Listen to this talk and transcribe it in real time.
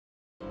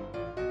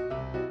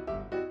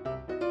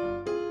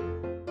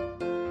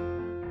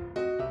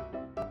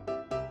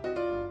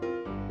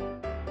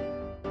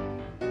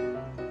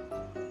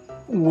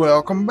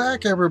Welcome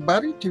back,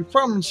 everybody, to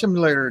Farming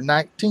Simulator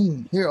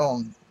 19 here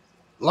on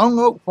Long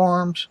Oak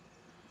Farms.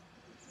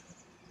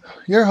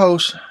 Your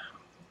host,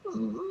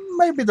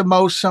 maybe the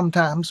most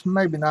sometimes,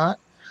 maybe not,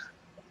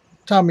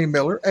 Tommy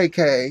Miller,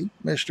 aka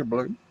Mr.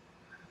 Blue.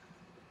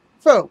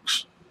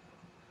 Folks,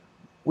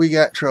 we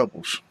got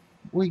troubles.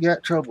 We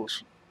got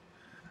troubles.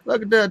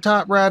 Look at that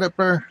top right up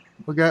there.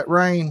 We got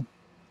rain.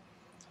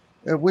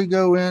 If we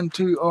go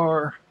into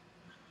our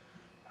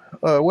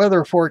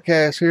weather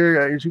forecast here,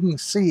 as you can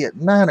see, at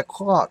 9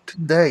 o'clock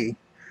today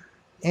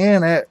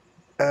and at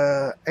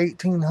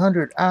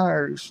 1800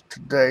 hours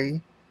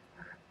today,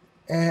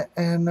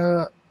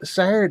 and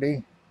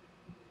Saturday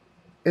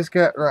it's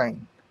got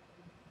rain,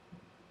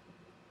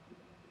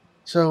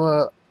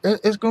 so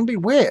it's gonna be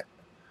wet.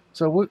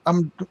 So let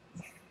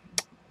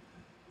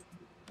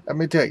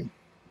me tell you,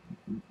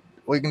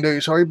 we can do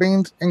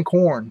soybeans and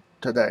corn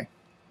today.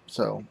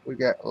 So we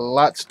got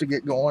lots to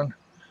get going.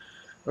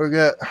 We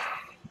got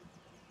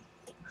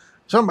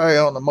somebody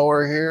on the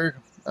mower here.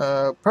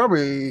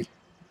 Probably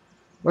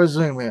let's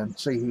zoom in,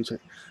 see who's here.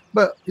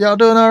 But y'all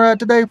doing all right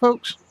today,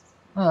 folks?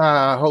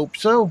 I hope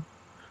so.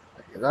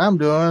 I'm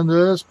doing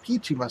this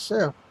peachy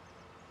myself.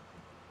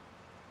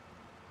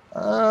 Is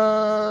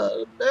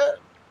that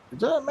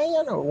a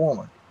man or a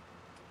woman?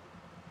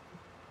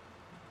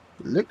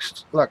 It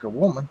looks like a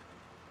woman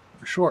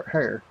with short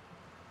hair.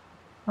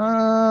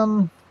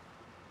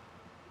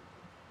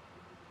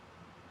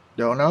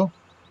 Don't know.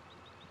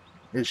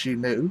 Is she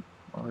new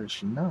or is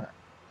she not?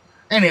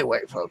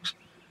 Anyway, folks,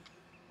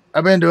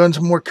 I've been doing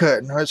some more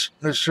cutting. Let's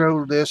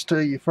show this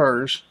to you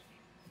first.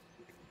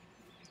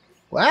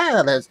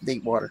 Wow, that's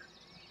deep water.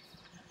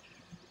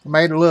 I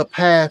made a little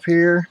path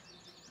here.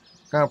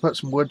 Gonna put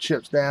some wood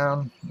chips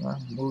down.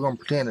 We're gonna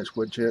pretend it's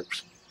wood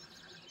chips.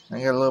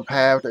 I got a little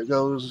path that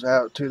goes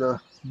out to the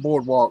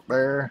boardwalk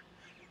there,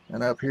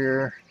 and up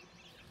here,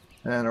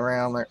 and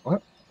around there.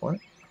 What?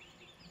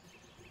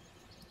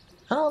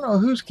 I don't know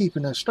who's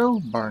keeping the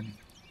stove burning.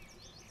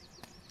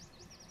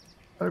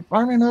 It was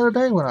burning the other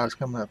day when I was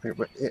coming up here,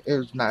 but it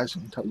was nice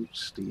and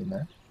toasty in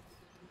there.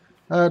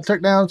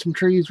 Took down some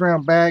trees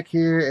around back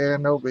here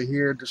and over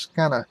here, just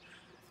kind of,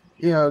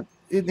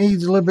 it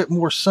needs a little bit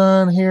more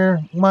sun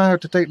here. Might have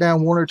to take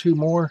down one or two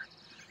more.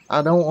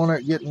 I don't want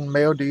it getting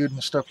mildewed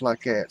and stuff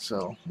like that.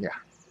 So yeah,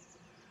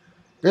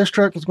 this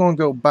truck is going to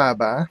go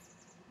bye-bye.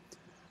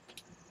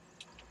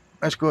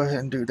 Let's go ahead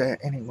and do that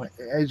anyway.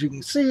 As you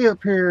can see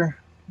up here,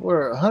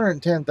 we're at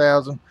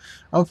 110,000.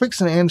 I'm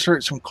fixing to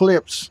insert some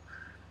clips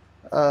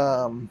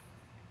to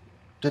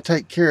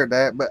take care of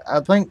that, but I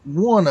think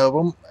one of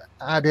them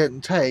I didn't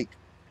take.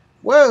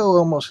 Whoa,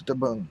 almost hit the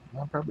boom.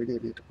 I probably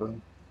did hit the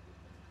boom.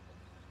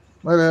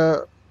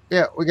 But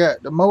yeah, we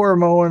got the mower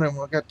mowing, and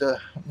we got to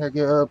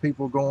get other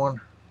people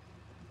going.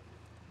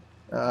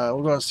 We're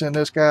going to send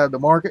this guy to the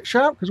market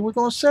shop because we're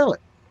going to sell it.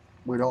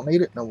 We don't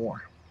need it no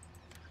more.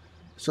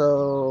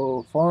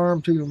 So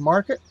farm to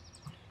market.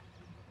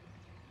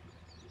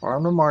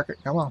 Farm to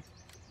market. Come on.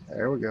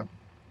 There we go.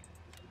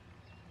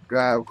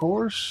 Drive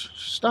course.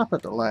 Stop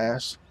at the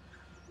last.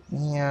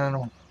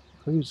 And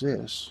who's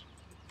this?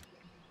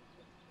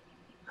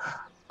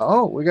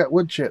 Oh, we got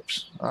wood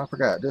chips. I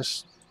forgot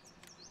this.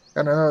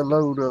 Got another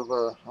load of,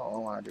 I don't know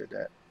why I did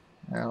that.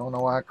 I don't know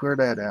why I cleared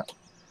that out.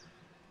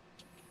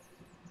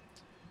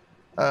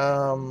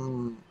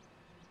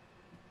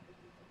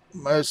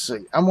 Let's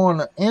see. I'm going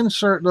to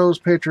insert those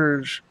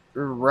pictures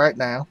right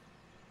now.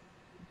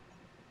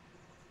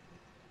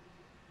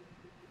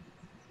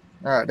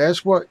 Alright,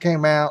 that's what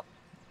came out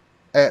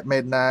at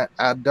midnight.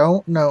 I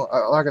don't know.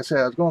 Like I said,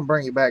 I was going to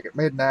bring you back at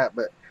midnight,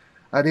 but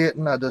I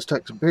didn't. I just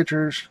took some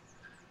pictures.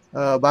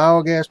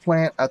 Biogas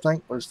plant, I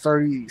think, was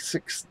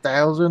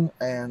 36,000,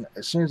 and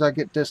as soon as I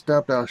get this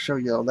dumped, I'll show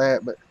you all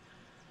that. But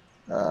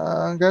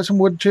got some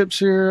wood chips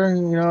here.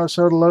 I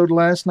sold a load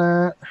last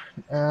night,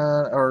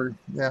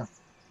 yeah,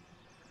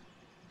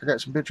 I got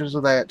some pictures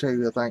of that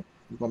too. I think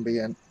we're gonna be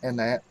in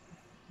that.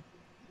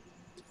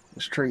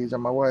 This tree's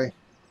in my way.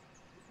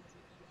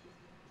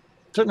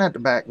 Sitting at the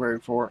back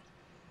road for it.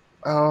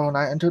 Oh,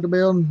 not into the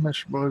building,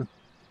 Mr. Blue.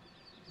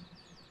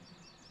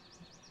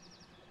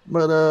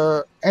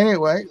 But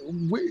anyway,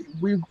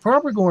 we're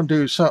probably going to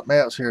do something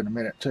else here in a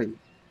minute too.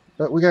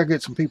 But we got to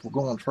get some people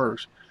going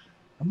first.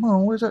 Come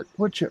on, where's that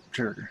wood chip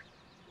trigger?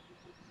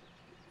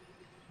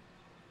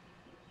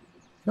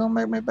 You gonna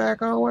make me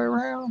back all the way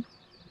around?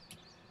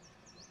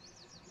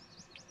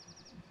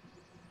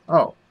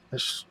 Oh,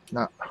 it's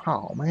not.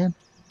 Oh man,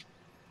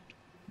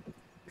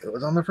 it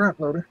was on the front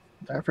loader.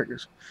 That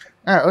figures.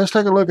 All right, let's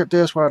take a look at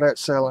this while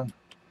that's selling.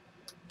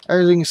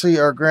 As you can see,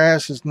 our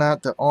grass is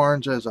not the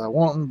orange as I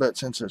want, but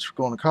since it's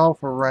going to call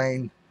for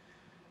rain,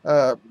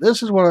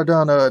 this is what I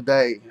done the other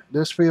day.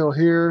 This field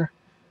here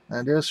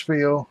and this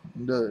field,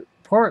 the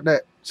part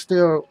that's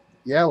still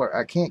yellow,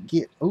 I can't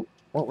get. Oh,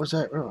 what was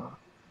that?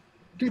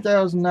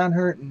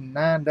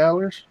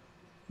 $2,909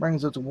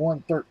 brings it to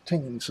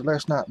 $113, so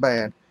that's not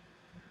bad.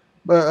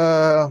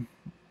 But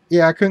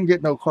yeah, I couldn't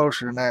get no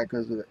closer than that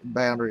because of the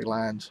boundary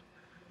lines.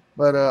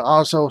 But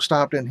also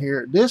stopped in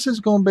here. This is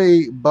going to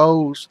be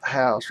Bo's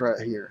house right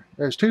here.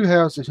 There's two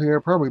houses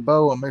here, probably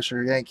Bo and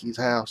Mr. Yankee's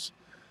house.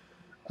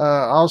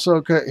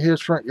 Also cut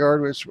his front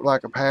yard, which is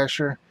like a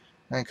pasture,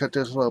 and cut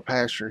this little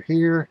pasture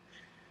here.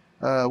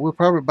 We'll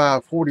probably buy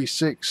a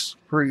 46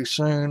 pretty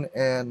soon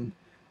and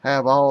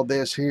have all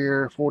this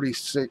here,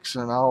 46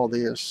 and all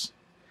this.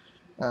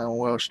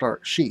 We'll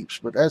start sheeps,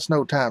 but that's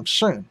no time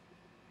soon.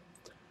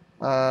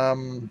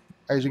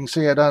 As you can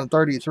see, I done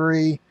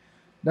 33,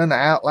 done the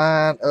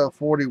outline of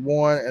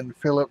 41, and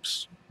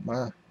Phillips,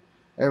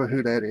 ever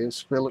who that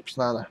is. Phillips,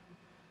 not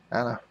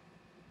a,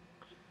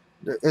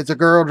 it's a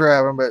girl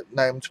driving, but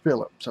name's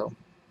Philip, so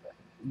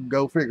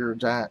go figure,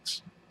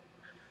 Giants.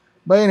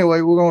 But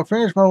anyway, we're going to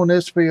finish mowing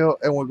this field,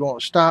 and we're going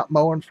to stop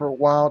mowing for a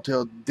while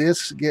till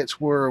this gets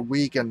where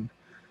we can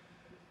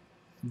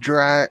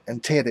dry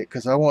and ted it,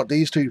 because I want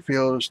these two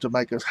fields to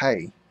make us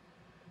hay.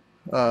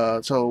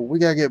 So we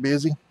got to get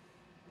busy.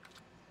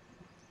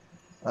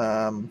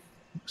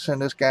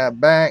 Send this guy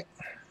back.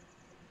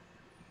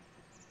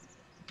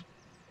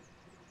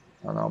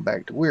 I don't know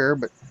back to where,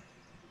 but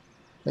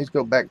let's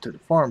go back to the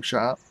farm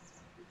shop.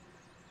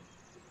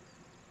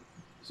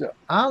 So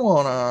I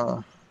want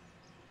to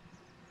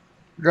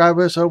drive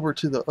us over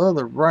to the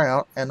other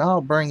route, and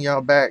I'll bring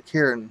y'all back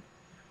here in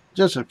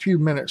just a few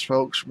minutes,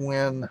 folks,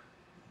 when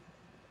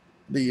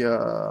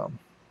the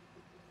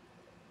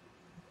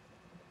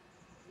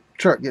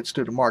truck gets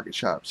to the market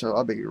shop. So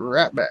I'll be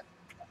right back.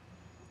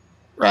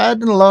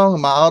 Riding along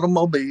in my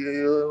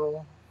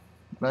automobile.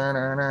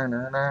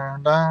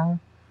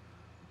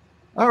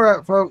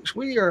 Alright, folks,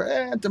 we are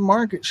at the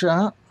market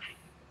shop.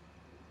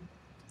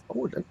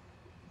 Oh,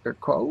 they're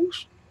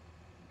closed?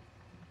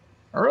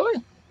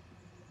 Early?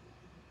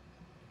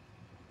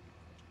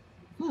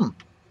 Oh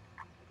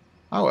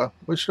well,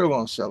 we're still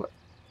going to sell it.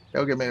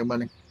 They'll give me the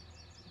money.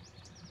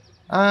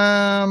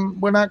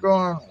 We're not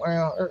going,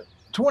 well,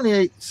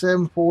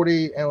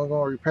 $28,740, and we're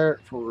going to repair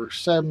it for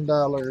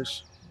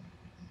 $7.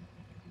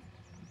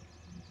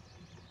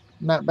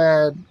 Not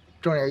bad.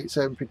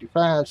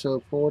 $28,755,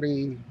 so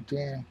 40,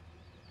 10,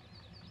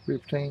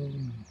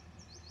 15.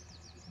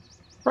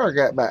 Probably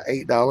got about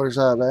 $8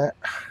 out of that.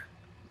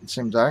 It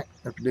seems like,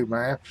 if you do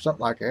math,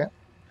 something like that.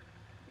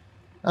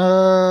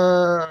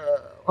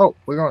 Oh,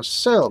 we're going to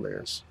sell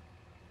this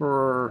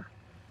for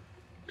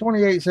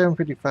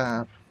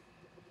 $28,755.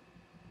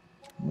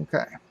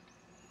 Okay.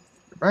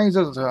 It brings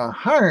us to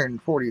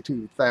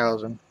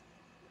 $142,000.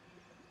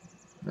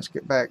 Let's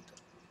get back.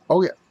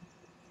 Oh, yeah.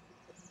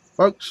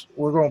 Folks,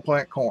 we're going to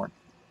plant corn.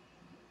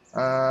 We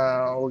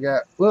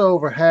got a little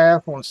over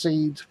half on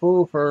seeds,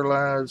 full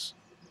fertilized,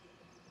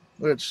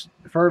 which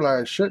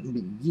fertilizer shouldn't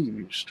be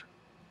used.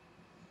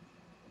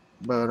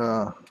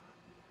 But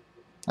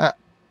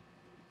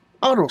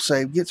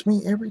autosave gets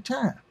me every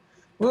time.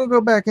 We're going to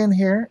go back in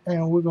here,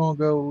 and we're going to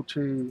go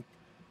to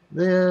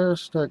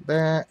this, take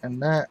that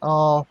and that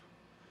off.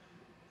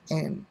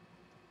 And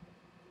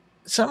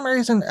for some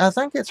reason, I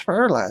think it's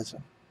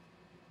fertilizer.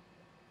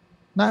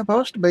 Not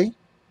supposed to be.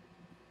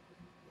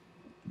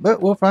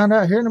 But we'll find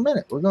out here in a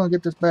minute. We're going to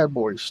get this bad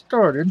boy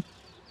started.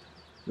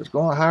 Just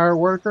going to hire a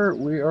worker.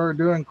 We are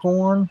doing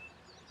corn.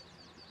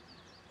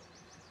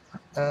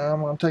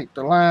 I'm going to take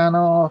the line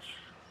off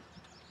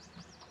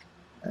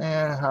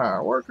and hire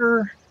a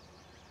worker.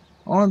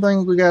 Only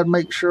thing we got to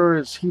make sure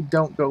is he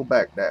don't go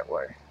back that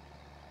way.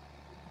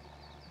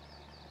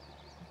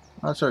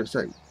 I started to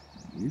say,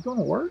 you going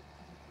to work?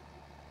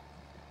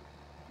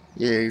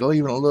 Yeah, you're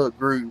leaving a little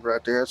groove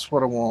right there. That's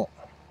what I want.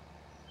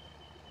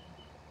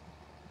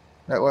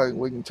 That way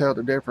we can tell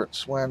the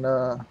difference when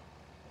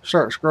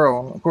starts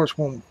growing. Of course,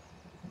 when we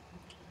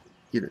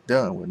get it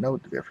done, we know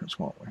the difference,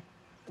 won't we?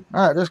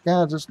 Alright, this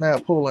guy's just now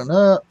pulling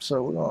up,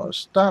 so we're going to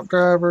stop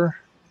driver,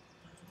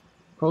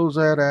 close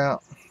that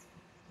out.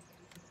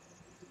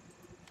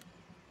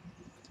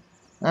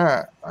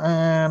 Alright,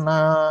 and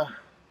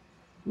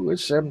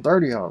it's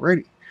 7:30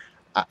 already.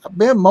 I've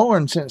been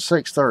mowing since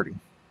 6:30.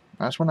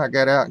 That's when I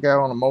got out and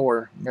got on the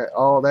mower, got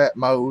all that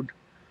mowed.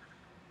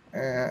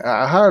 And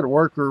I hired a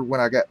worker when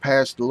I got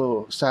past the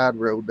little side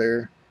road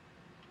there.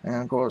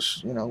 And of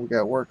course, you know, we got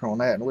to work on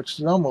that, which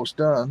is almost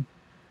done.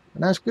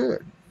 And that's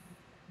good.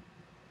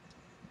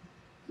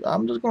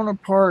 I'm just going to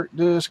park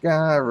this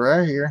guy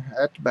right here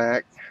at the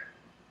back.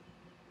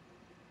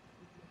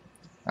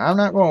 I'm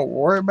not going to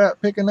worry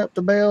about picking up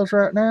the bales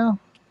right now.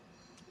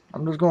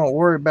 I'm just going to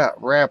worry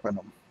about wrapping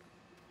them.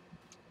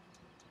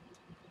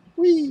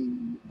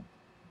 Whee!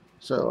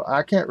 So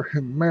I can't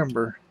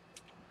remember.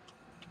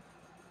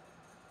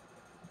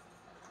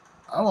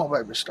 I want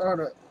baby start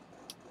up.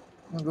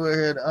 I'm going to go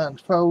ahead and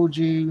unfold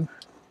you.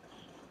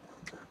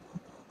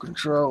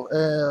 Control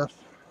F.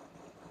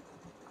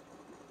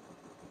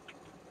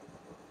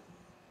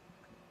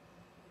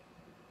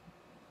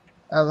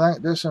 I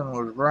think this one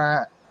was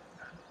right.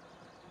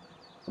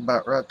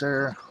 About right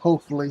there.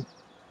 Hopefully.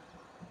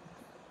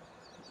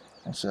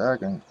 So I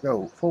can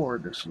go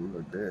forward just a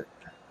little bit.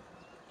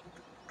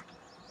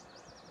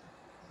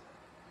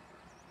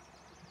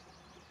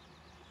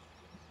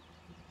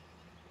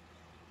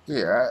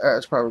 Yeah,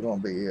 that's probably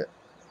going to be it.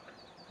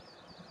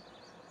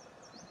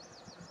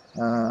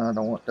 I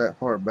don't want that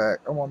far back.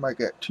 I want to make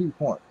that 2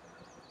 point.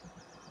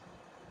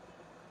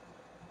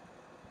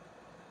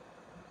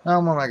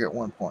 I'm going to make it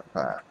 1.5.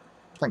 I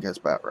think that's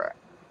about right.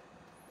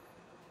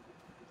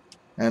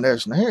 And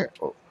there's in here.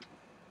 Oh.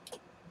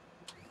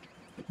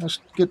 Let's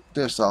get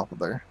this off of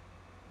there.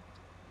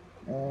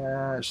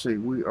 And let's see,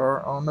 we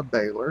are on the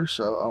baler,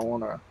 so I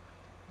want to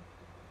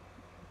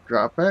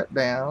drop that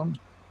down,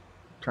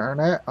 turn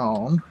that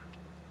on.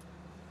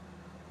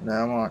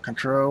 Now I'm going to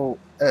Control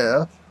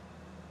F.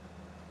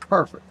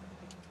 Perfect.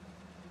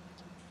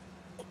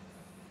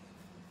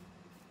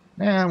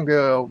 Now I'm going to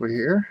go over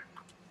here,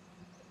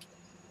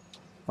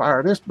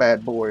 fire this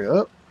bad boy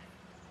up.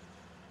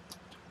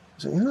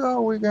 See who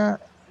all we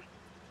got.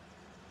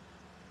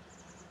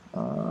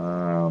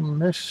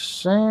 Miss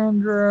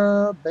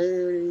Sandra,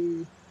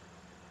 Betty.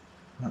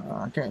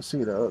 I can't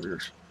see the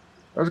others.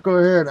 Let's go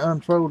ahead and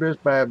unfold this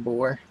bad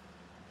boy.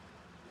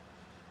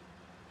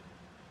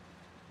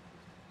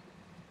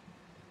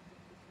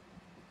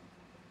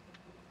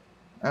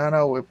 I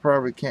know we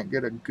probably can't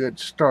get a good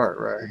start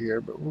right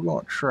here, but we're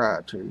going to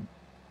try to.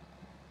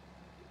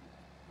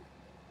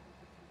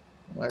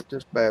 Let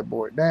this bad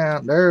boy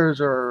down.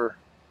 There's our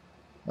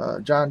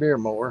John Deere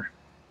mower.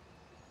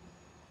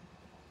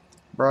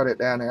 Brought it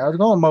down there. I was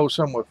going to mow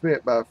some with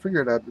it, but I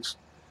figured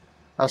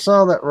I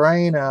saw that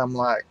rain and I'm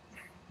like,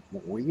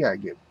 we got to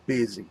get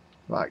busy,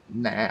 like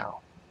now.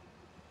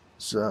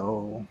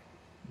 So,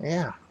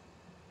 yeah.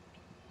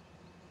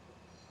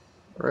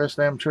 The rest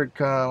of them should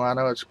come. I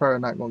know it's probably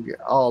not going to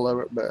get all of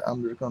it, but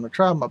I'm just going to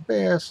try my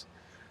best.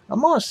 I'm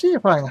going to see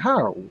if I can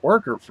hire a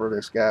worker for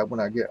this guy when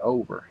I get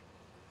over.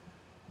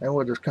 Then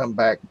we'll just come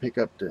back and pick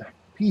up the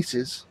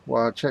pieces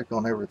while I check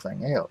on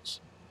everything else.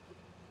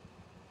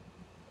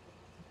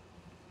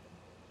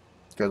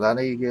 Because I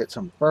need to get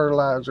some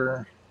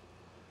fertilizer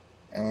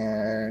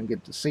and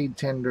get the seed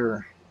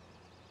tender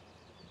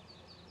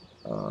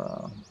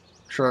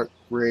truck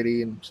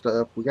ready and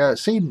stuff. We got a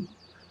seed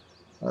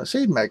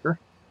maker.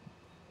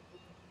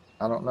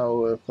 I don't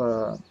know if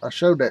I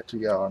showed that to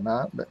y'all or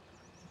not, but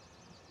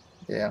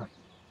yeah,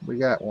 we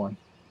got one.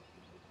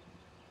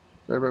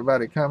 Is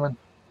everybody coming?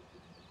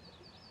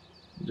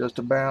 Just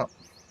about.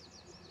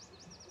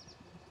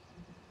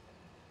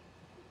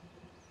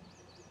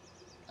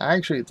 I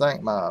actually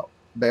think my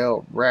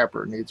bell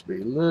wrapper needs to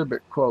be a little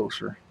bit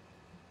closer.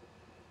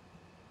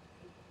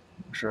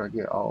 Make sure I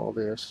get all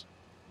this.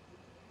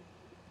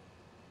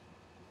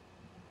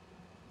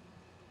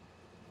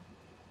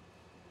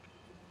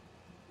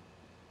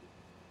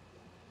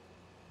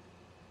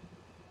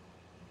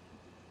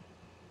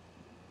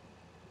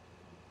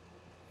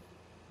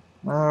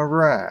 All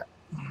right.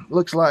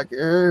 Looks like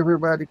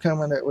everybody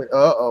coming that way.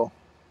 Uh-oh.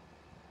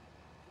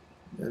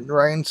 The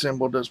rain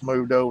symbol just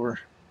moved over.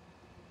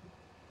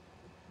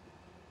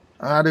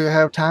 I do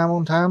have time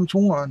on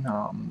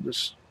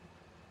 ×1.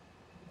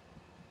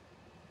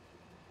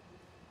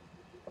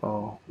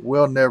 Oh,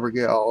 we'll never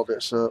get all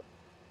this up.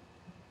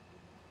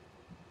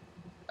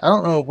 I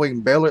don't know if we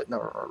can bail it in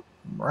the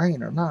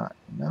rain or not,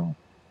 you know.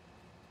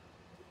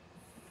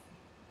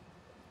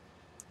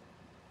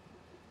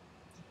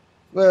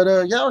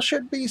 But y'all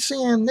should be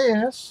seeing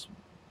this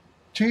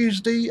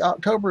Tuesday,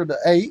 October the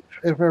 8th,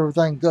 if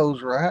everything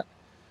goes right.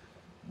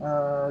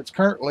 It's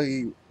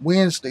currently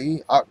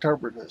Wednesday,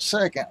 October the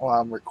 2nd, while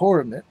I'm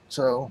recording it.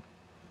 So,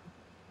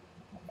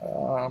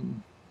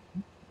 and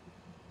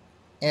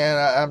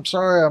I'm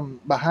sorry I'm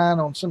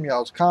behind on some of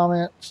y'all's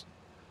comments.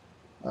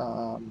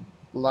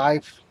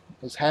 Life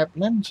is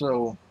happening,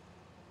 so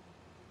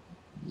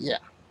yeah.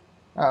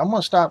 I'm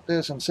gonna stop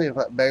this and see if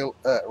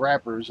that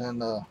wrapper's in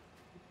the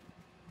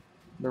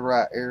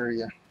right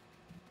area.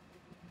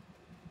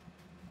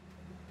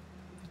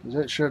 Because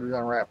it should have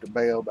unwrapped the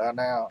bale by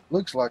now.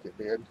 Looks like it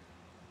did.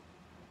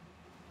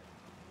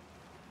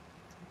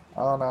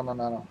 Oh,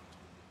 no.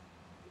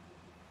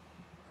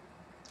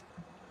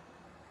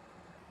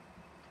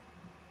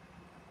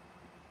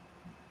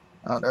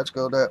 Oh, let's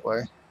go that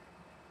way.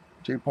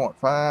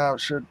 2.5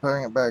 should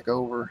bring it back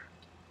over.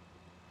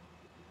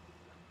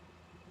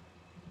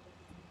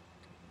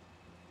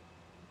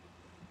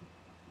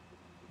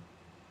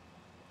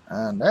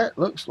 And that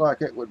looks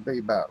like it would be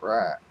about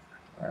right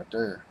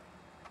there.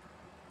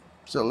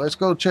 So let's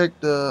go check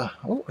the.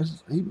 Oh,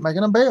 he's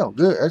making a bale.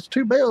 Good. That's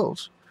 2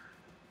 bales.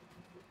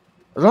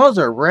 As long as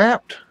they're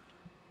wrapped,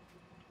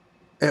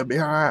 it'll be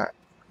all right.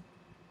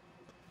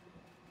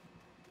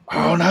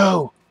 Oh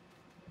no!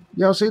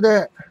 Y'all see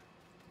that?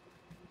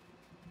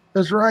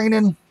 It's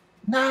raining.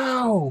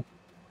 No!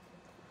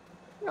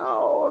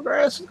 No, the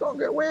grass is gonna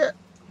get wet.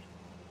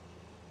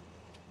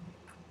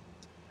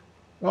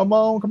 Come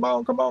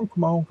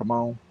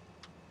on.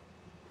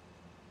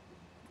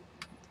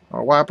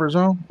 Our wipers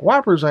on?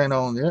 Wipers ain't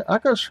on yet. I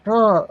could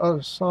saw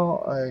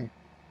a.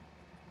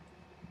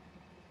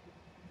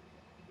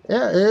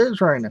 Yeah, it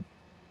is raining.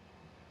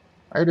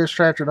 Hey, this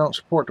tractor don't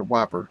support the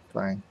wiper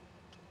thing.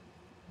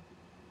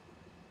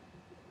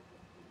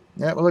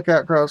 Yeah, but look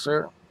out across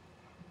there.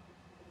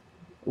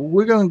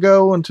 we're going to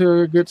go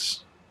until it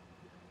gets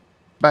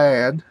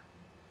bad,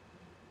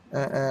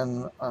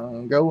 and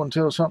go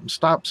until something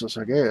stops us,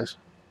 I guess.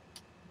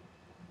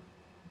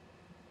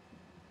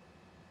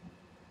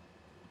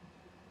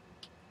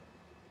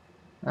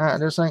 Alright,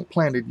 this ain't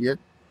planted yet,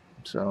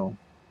 so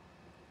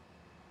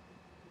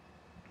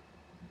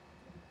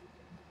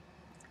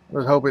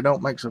let's hope it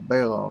don't make a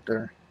bell out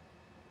there.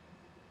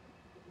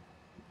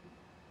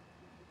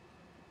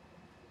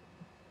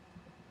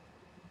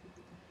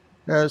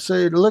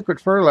 See, the liquid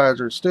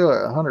fertilizer is still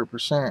at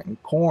 100%,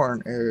 and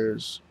corn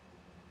is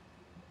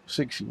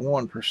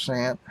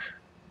 61%.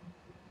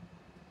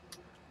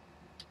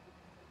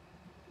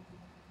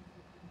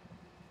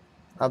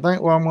 I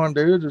think what I'm going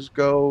to do is just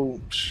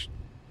go.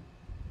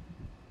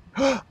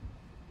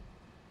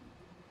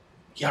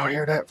 Y'all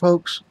hear that,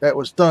 folks? That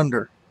was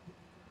thunder.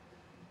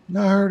 And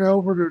I heard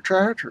over the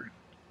tractor.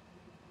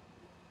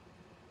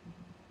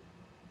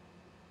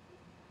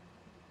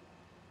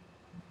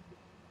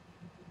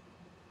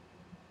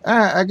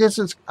 I guess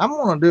I'm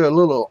going to do a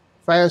little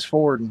fast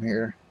forwarding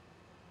here,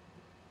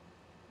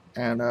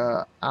 and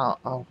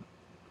I'll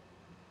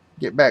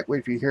get back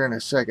with you here in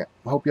a second.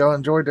 Hope y'all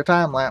enjoyed the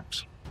time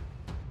lapse.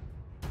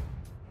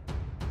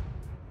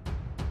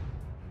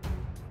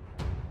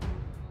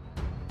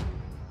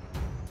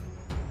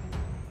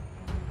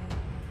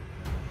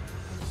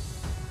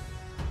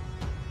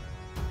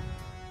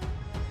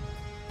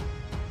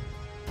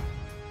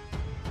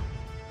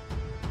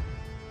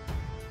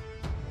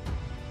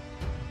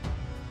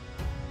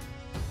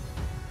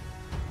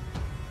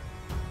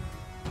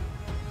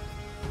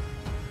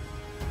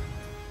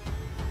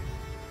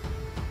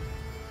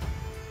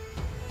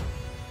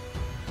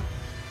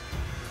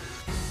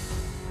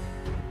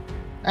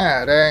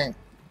 That ain't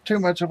too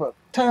much of a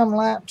time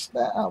lapse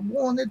that I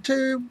wanted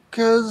to,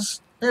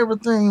 because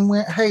everything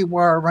went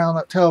haywire around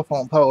that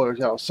telephone pole, as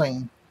y'all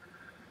seen.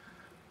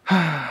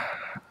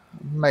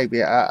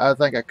 Maybe I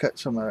think I cut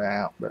some of it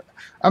out, but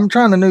I'm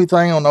trying a new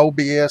thing on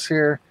OBS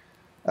here.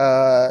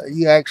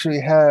 You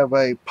actually have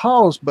a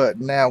pause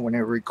button now when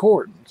you're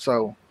recording,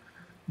 so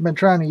I've been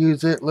trying to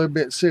use it a little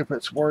bit, see if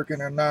it's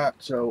working or not.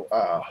 So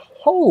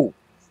hope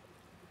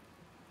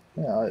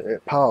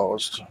it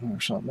paused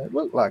or something. It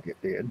looked like it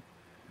did.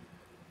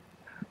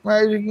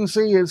 As you can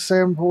see, it's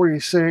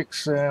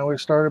 7:46, and we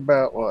started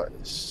about what,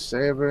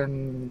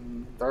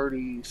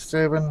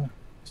 7:37,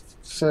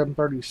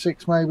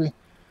 7:36 maybe.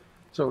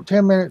 So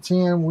 10 minutes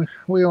in,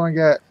 we only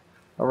got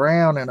a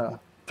round and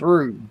a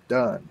through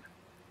done.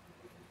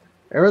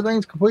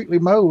 Everything's completely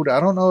mowed.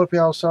 I don't know if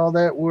y'all saw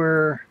that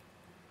where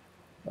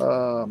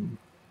I'm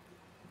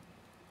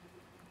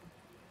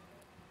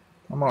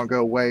gonna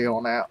go way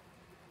on out,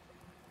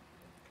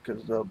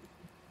 because it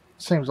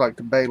seems like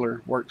the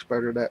baler works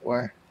better that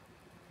way.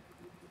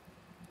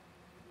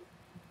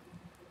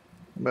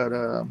 But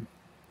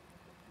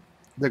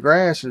the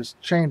grass is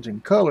changing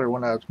color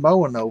when I was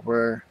mowing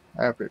over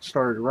there after it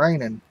started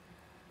raining,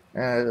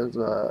 and it was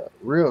a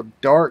real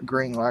dark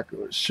green, like it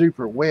was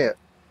super wet.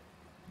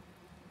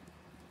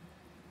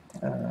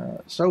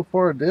 So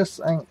far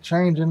this ain't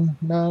changing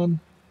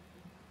none.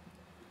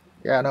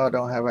 Yeah, I know I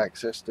don't have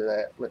access to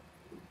that, but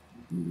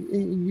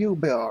you'll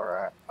be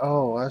alright.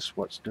 Oh, that's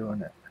what's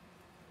doing it.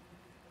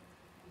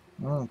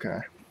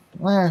 Okay.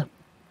 Well,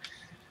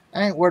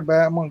 I ain't worried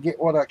about it. I'm going to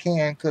get what I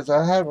can, because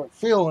I have a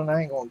feeling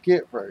I ain't going to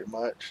get very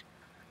much.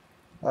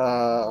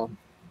 I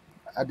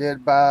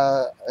did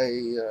buy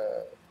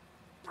a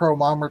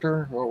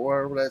promometer, or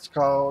whatever that's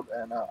called,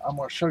 and I'm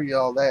going to show you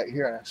all that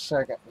here in a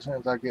second, as soon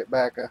as I get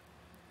back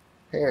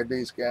ahead of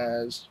these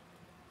guys.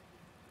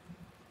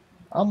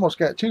 I almost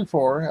got too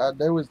far.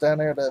 They was down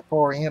there at that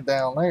far end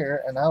down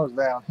there, and I was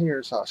down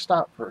here, so I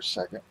stopped for a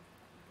second.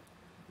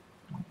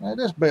 Now,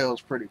 this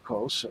bell's pretty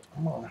close, so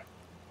I'm going to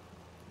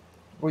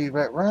leave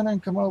that running,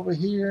 come over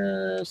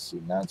here. Let's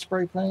see, not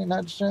spray paint,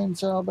 not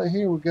chainsaw, but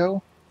here we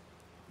go.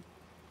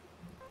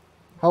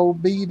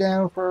 Hold B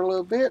down for a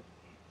little bit.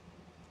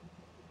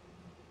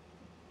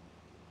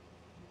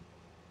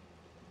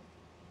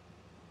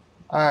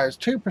 Alright, it's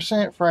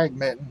 2%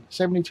 fragmenting,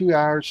 72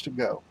 hours to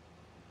go.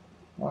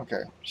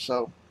 Okay,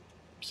 so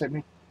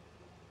 70.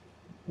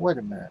 Wait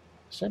a minute,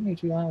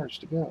 72 hours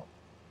to go.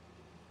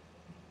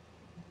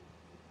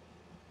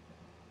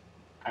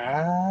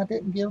 I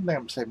didn't give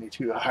them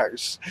 72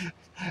 hours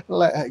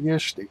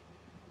yesterday.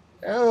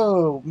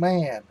 Oh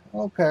man,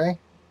 okay.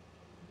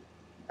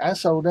 I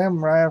sold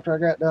them right after I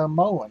got done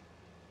mowing.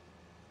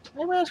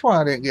 Maybe that's why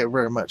I didn't get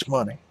very much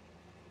money.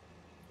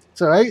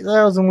 So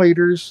 8,000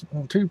 liters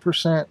and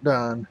 2%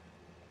 done.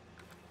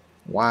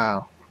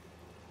 Wow.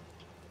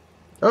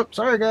 Oh,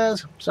 sorry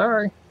guys.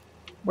 Sorry.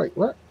 Wait,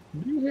 what?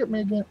 Did you hit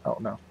me again? Oh,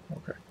 no.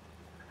 Okay.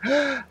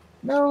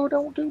 No,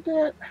 don't do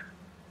that.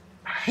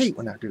 I hate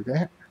when I do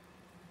that.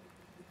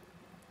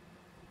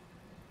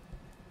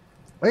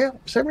 Well,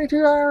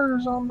 72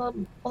 hours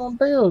on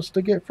bills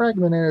to get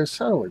fragmented as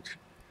silage.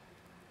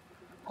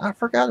 I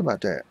forgot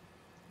about that.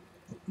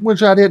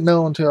 Which I didn't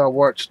know until I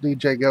watched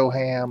DJ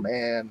Goham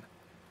and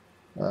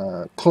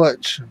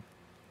Clutch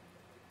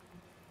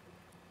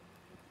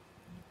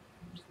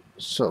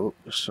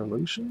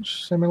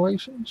Simulations,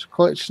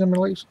 Clutch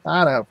Simulations.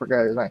 I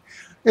forgot his name.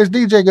 It's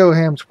DJ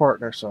Goham's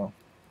partner, so.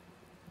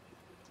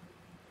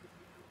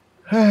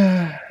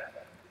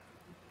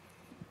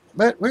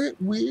 But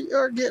we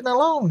are getting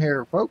along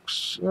here,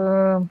 folks.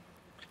 Put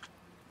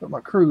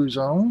my cruise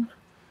on.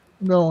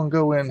 I'm going to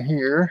go in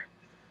here.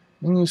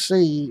 You can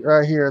see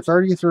right here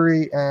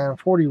 33 and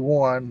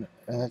 41,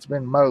 and it's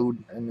been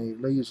mowed, and he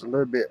leaves a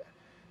little bit.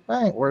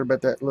 I ain't worried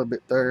about that little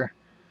bit there.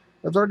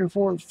 The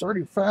 34,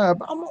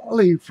 35, I'm going to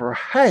leave for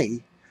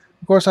hay.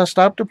 Of course, I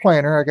stopped the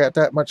planter. I got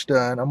that much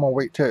done. I'm going to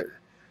wait till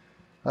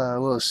a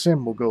little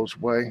symbol goes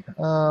away.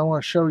 I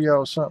want to show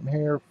y'all something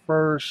here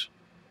first.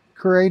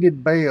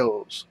 Created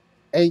bales,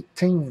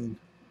 18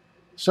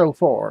 so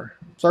far.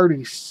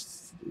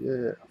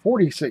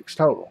 46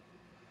 total.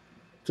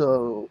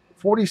 So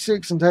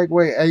 46 and take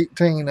away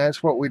 18,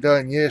 that's what we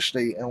done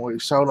yesterday, and we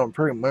sold them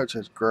pretty much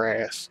as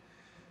grass.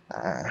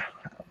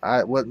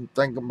 I wasn't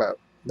thinking about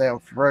them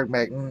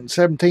fragmenting.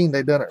 17,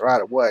 they done it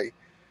right away.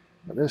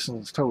 But this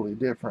one's totally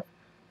different.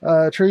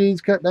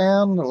 Trees cut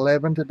down,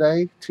 11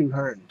 today,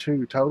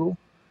 202 total.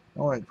 I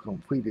only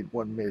completed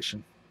one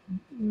mission.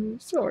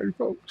 Sorry,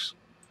 folks.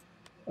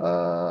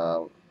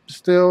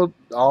 Still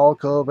all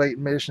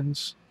cultivating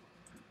missions.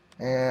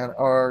 And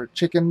our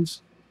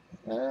chickens,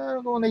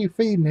 I'm going to need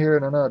feeding here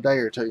in another day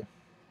or two.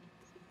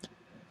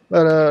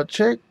 But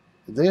check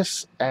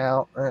this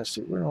out. Let's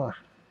see, where am I?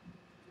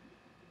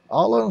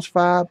 All of them's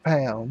 5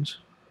 pounds.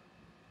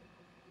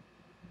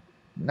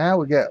 Now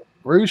we got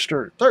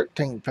rooster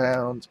 13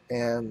 pounds,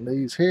 and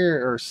these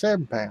here are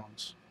 7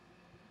 pounds.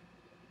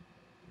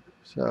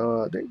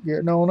 So they're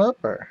getting on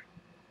up there.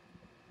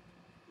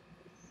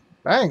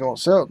 I ain't gonna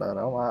sell that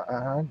though.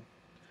 I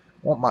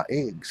want my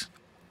eggs.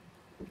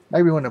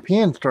 Maybe when the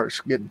pen starts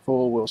getting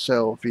full, we'll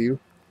sell a few.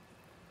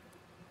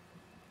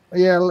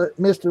 Yeah,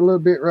 missed a little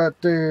bit right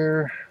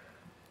there.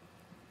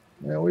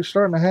 You know, we're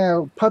starting to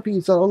have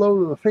puppies all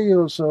over the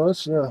field, so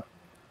it's a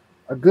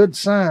good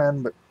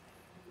sign, but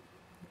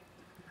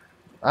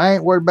I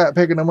ain't worried about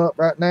picking them up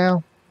right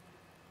now.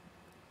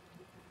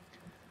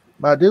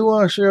 But I do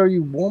want to show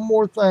you one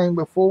more thing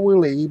before we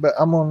leave, but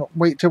I'm going to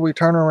wait till we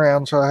turn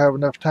around so I have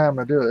enough time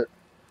to do it.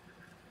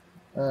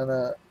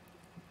 And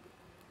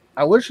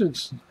I wish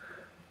it's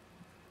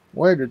a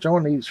way to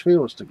join these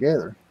fields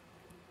together.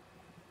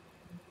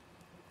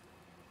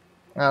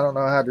 I don't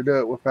know how to do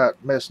it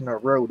without messing the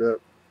road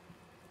up.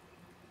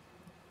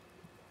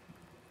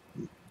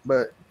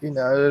 But, you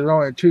know, there's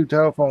only 2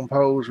 telephone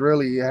poles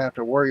really you have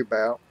to worry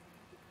about.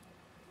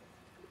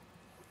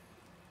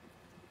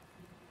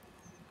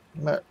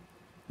 But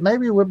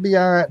maybe we'll be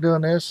alright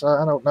doing this.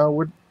 I don't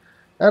know.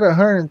 At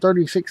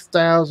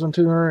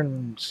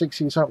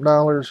 $136,260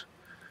 something,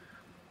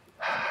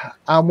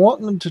 I'm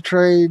wanting to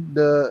trade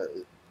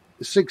the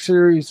 6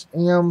 Series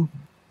M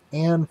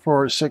in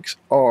for a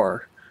 6R.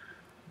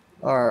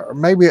 Or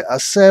maybe a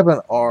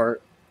 7R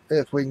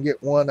if we can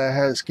get one that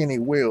has skinny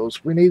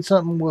wheels. We need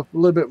something with a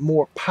little bit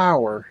more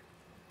power.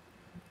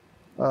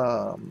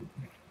 Yeah,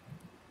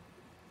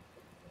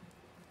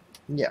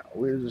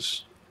 we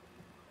just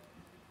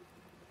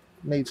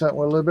need something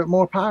with a little bit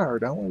more power,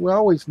 don't we? We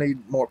always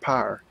need more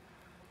power.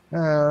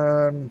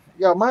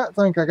 Y'all might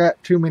think I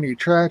got too many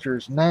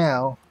tractors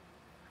now.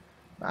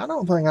 I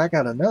don't think I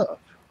got enough.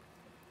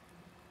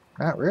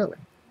 Not really.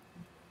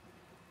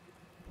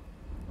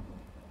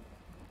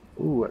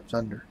 Ooh, it's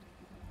thunder.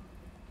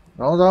 As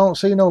long as I don't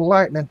see no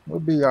lightning,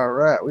 we'll be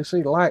alright. We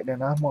see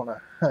lightning, I'm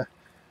gonna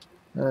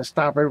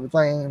stop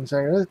everything and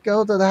say, let's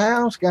go to the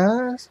house,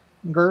 guys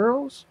and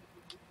girls.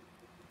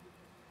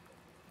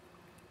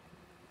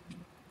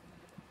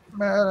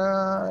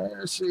 But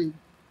let's see.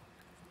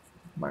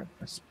 My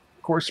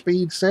course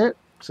speed set.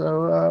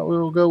 So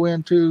we'll go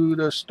into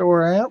the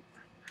store app.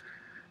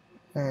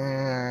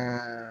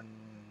 And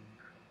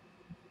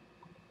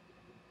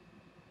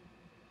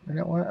you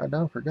know what? I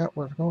done forgot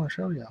what I was going to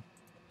show y'all.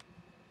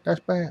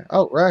 That's bad.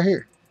 Oh, right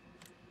here.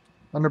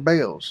 Under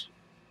bales.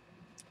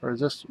 Or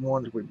is this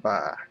ones we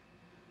buy?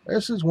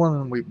 This is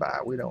one we buy.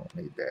 We don't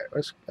need that.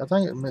 I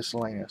think it's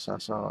miscellaneous. I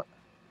saw it.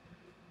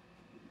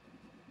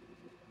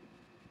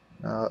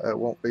 It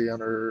won't be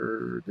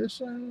under this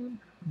one.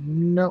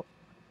 Nope.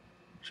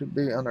 Should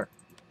be under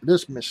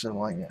this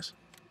miscellaneous.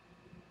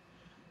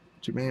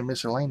 Too many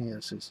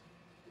miscellaneouses.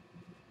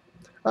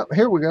 Oh,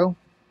 here we go.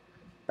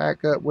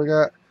 Back up. We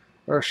got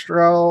our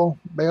straw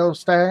bale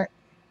stack.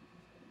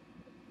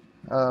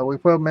 We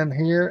put them in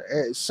here.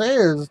 It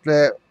says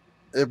that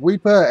if we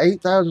put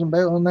 8,000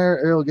 bale in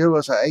there, it'll give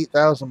us an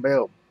 8,000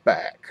 bale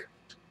back.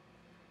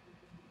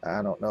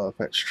 I don't know if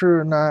that's true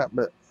or not,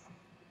 but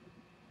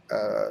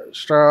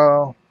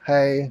straw,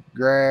 hay,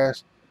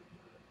 grass,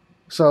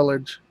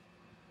 silage.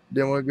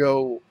 Then we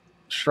go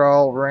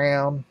straw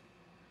round,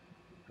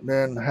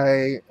 then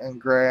hay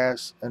and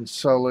grass and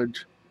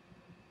silage.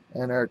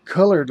 And they're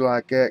colored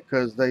like that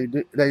because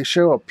they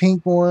show a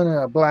pink one and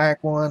a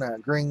black one and a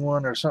green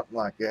one or something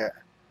like that.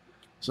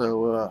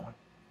 So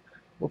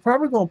we're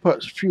probably going to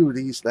put a few of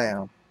these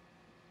down.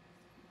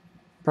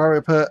 Probably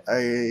put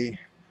a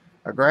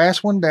a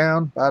grass one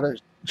down by the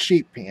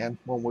sheep pen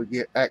when we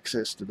get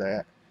access to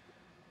that.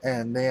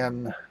 And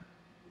then,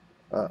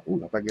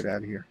 if I get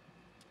out of here.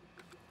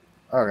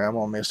 Okay, I'm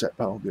going to miss that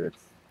pole. Good.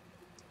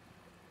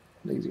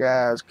 These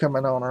guys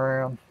coming on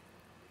around.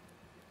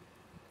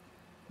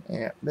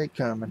 Yeah, they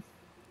coming.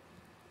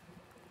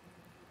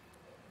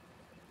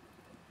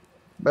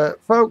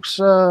 But folks,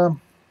 yeah,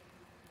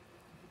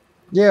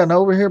 and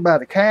over here by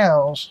the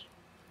cows,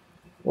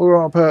 we're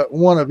going to put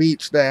one of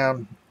each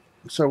down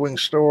so we can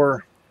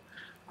store.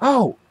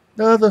 Oh,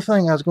 the other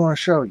thing I was going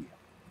to show you.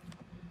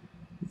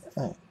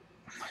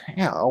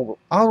 Yeah,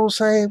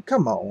 autosave.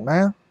 Come on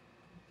now.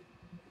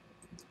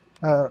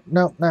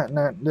 No,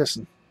 not.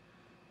 Listen.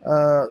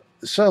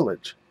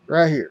 Silage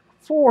right here.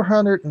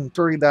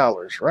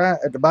 $403, right?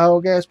 At the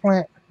biogas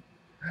plant.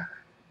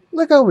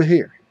 Look over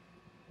here.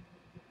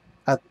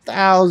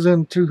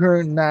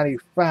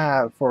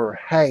 $1,295 for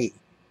hay.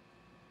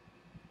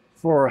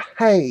 For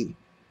hay.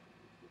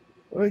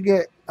 We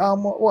get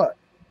what?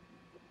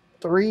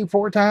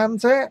 3-4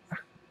 times that?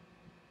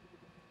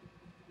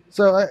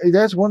 So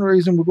that's one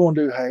reason we're going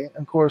to do hay.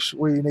 Of course,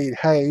 we need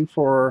hay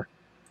for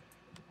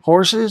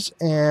horses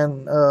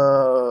and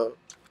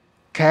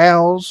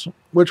cows,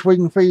 which we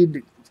can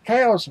feed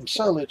cows some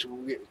silage.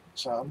 We'll get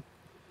some.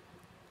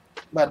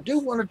 But I do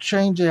want to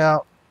change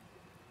out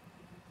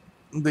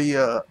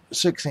the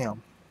 6M.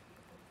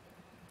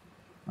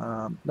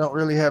 Don't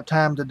really have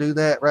time to do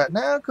that right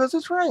now because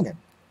it's raining.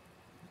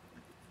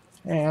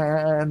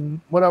 And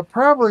what I'll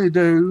probably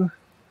do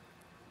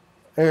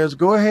is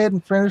go ahead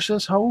and finish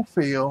this whole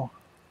field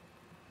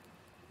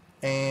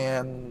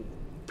and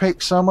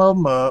pick some of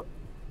them up.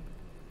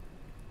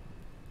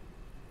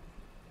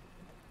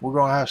 We're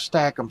going to have to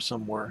stack them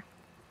somewhere.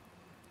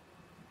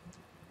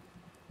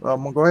 Well,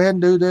 I'm going to go ahead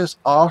and do this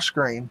off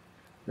screen.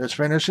 Let's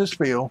finish this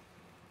field.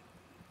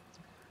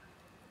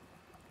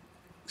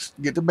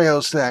 Get the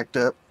bales stacked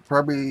up.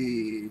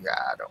 Probably,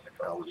 I don't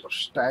know, we'll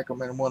stack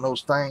them in one of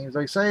those things.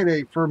 They say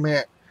they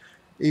ferment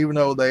even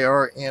though they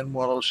are in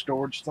one of those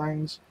storage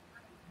things.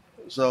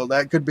 So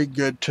that could be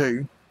good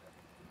too.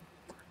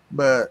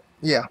 But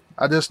yeah,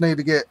 I just need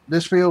to get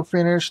this field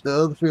finished, the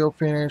other field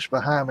finished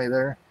behind me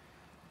there.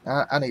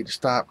 I need to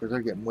stop because they're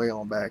getting way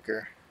on back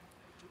there.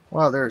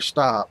 While they're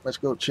stopped, let's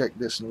go check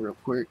this in real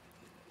quick.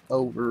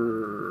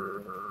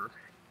 Over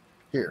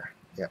here.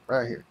 Yeah,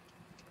 right here.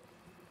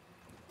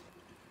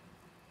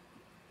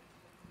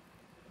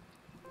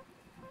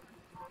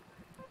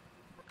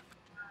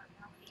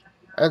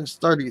 That's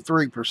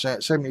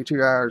 33%,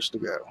 72 hours to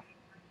go.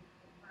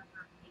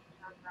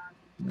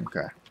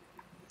 Okay.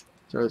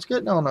 So it's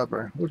getting on up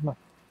there. Where's my...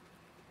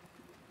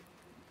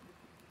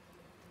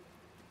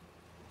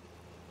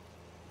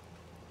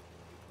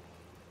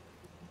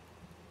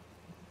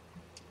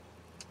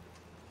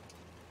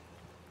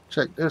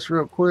 Check this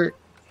real quick.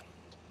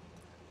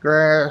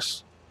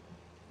 Grass,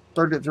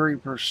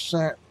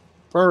 33%.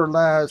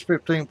 Fertilized,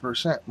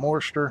 15%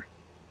 moisture.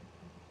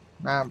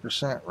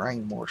 9%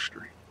 rain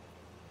moisture.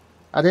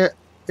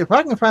 If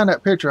I can find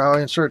that picture, I'll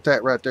insert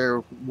that right there,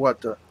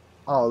 what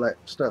all that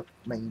stuff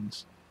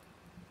means.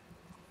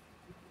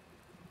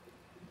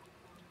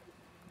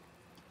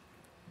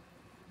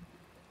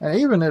 And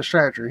even this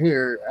tractor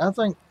here, I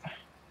think,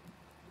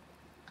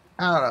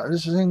 I don't know,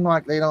 this seems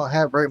like they don't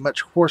have very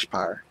much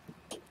horsepower.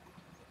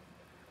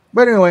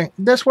 But anyway,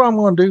 that's what I'm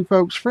going to do,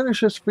 folks.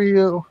 Finish this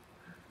field,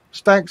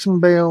 stack some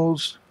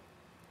bales,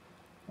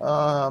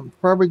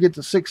 probably get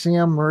the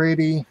 6M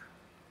ready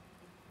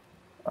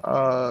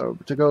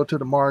to go to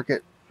the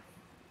market.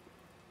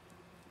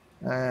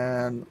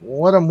 And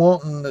what I'm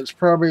wanting is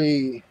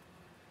probably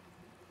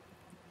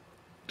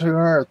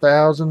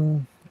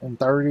 $230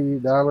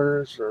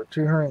 or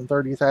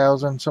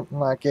 $230,000, something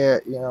like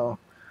that. You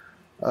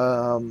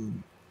know,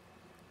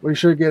 we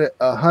should get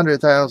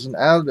 100,000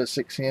 out of the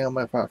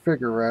 6M if I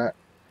figure right.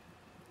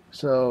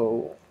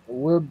 So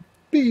we'll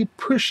be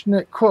pushing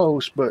it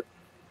close, but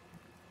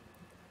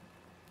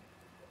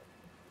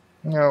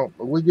you know,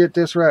 we get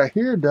this right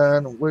here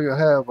done, we'll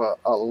have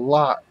a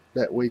lot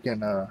that we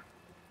can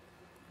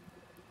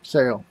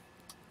sell.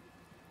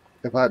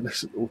 If I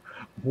just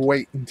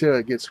wait until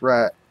it gets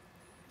right.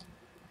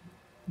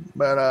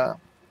 But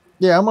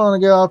yeah, I'm gonna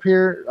go up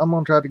here. I'm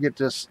gonna try to get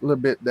this little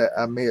bit that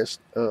I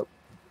missed up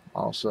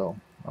also.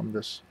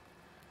 It's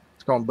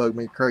gonna bug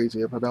me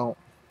crazy if I don't.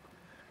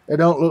 It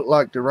don't look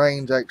like the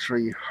rain's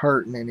actually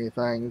hurting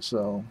anything,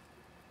 so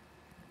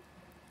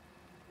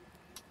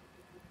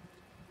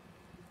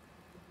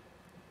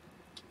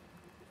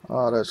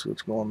oh, that's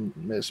what's going to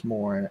miss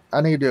more in it. I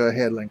need to do a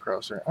headland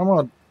crosser. I'm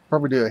going to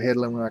probably do a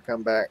headland when I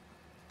come back.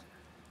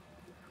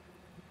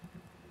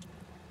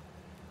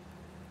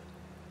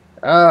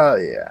 Oh,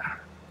 yeah.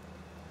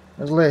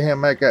 Let's let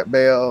him make that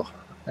bale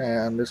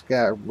and this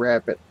guy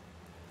wrap it.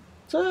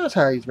 So that's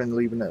how he's been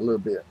leaving it a little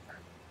bit.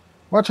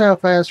 Watch how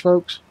fast,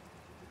 folks.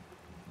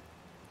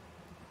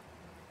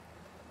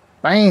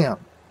 Bam!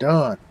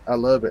 Done. I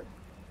love it.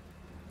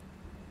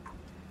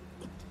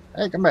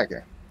 Hey, come back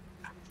here.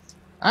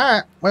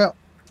 Alright, well,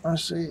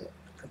 let's see.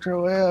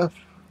 Control F.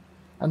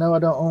 I know I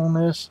don't own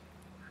this.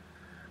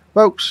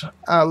 Folks,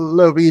 I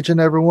love each and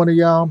every one of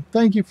y'all.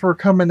 Thank you for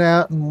coming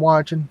out and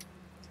watching.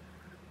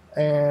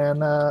 And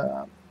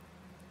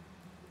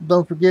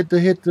don't forget to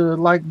hit the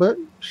like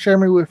button. Share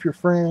me with your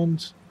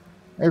friends.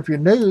 If you're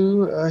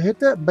new, hit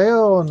that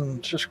bell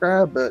and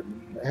subscribe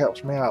button. It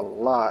helps me out a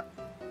lot.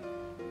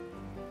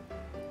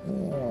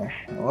 Yeah.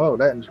 Oh,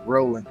 that is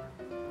rolling.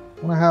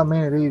 I wonder how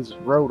many of these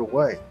rolled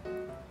away.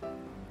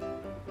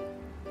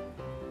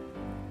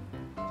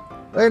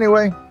 But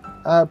anyway,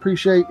 I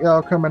appreciate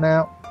y'all coming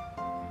out.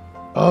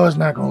 Oh, it's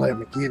not going to let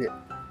me get it.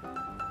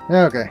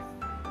 Okay.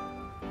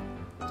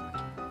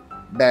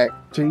 Back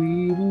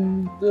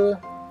to the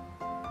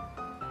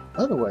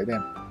other way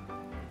then.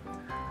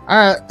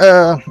 Alright,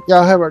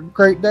 y'all have a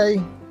great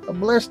day. A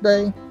blessed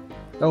day.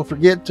 Don't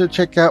forget to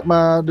check out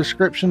my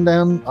description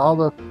down. All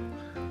the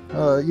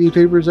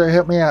YouTubers that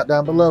help me out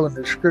down below in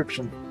the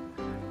description.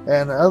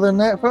 And other than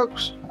that,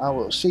 folks, I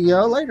will see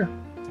y'all later.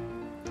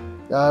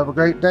 Y'all have a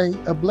great day.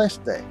 A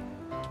blessed day.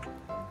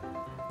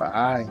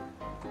 Bye.